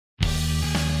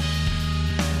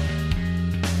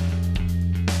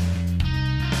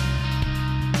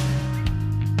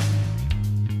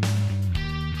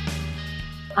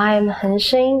I'm HENG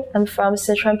Xin. I'm from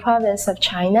Sichuan province of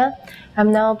China.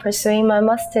 I'm now pursuing my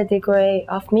master degree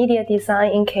of media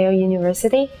design in Keio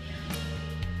University.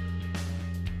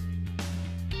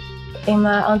 In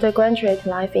my undergraduate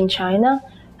life in China,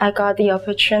 I got the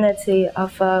opportunity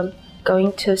of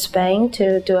going to Spain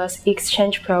to do an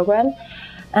exchange program.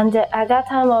 And at that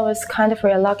time, I was kind of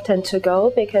reluctant to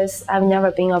go because I've never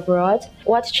been abroad.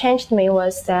 What changed me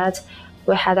was that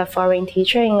we had a foreign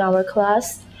teacher in our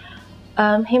class.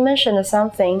 He mentioned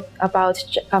something about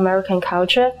American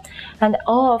culture, and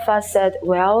all of us said,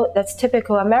 well, that's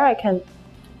typical American.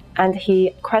 And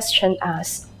he questioned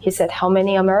us. He said, how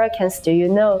many Americans do you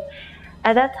know?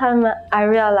 At that time, I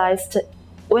realized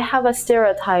we have a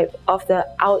stereotype of the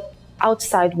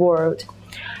outside world.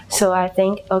 So I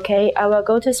think, okay, I will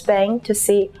go to Spain to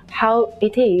see how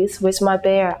it is with my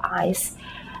bare eyes.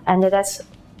 And that's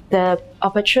the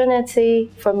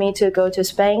opportunity for me to go to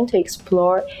Spain to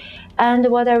explore.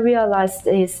 And what I realized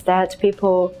is that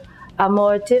people are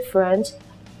more different,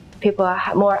 people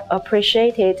are more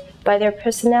appreciated by their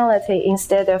personality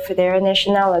instead of their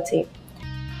nationality.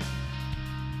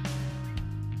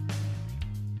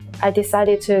 I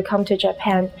decided to come to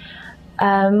Japan.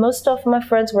 Most of my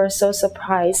friends were so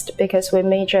surprised because we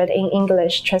majored in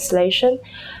English translation.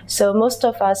 So most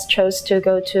of us chose to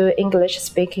go to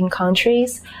English-speaking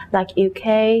countries like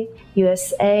UK,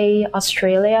 USA,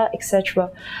 Australia,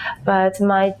 etc. But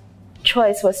my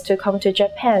choice was to come to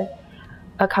Japan,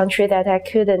 a country that I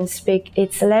couldn't speak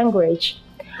its language.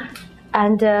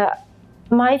 And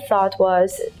my thought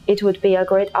was it would be a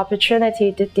great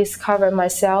opportunity to discover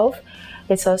myself.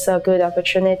 It's also a good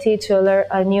opportunity to learn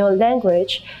a new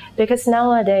language because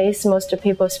nowadays most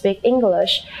people speak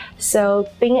English. So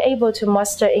being able to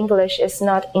master English is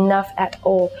not enough at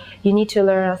all. You need to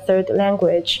learn a third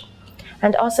language.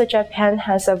 And also Japan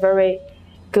has a very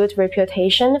good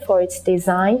reputation for its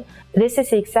design. This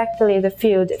is exactly the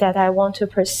field that I want to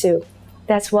pursue.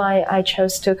 That's why I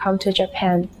chose to come to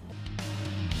Japan.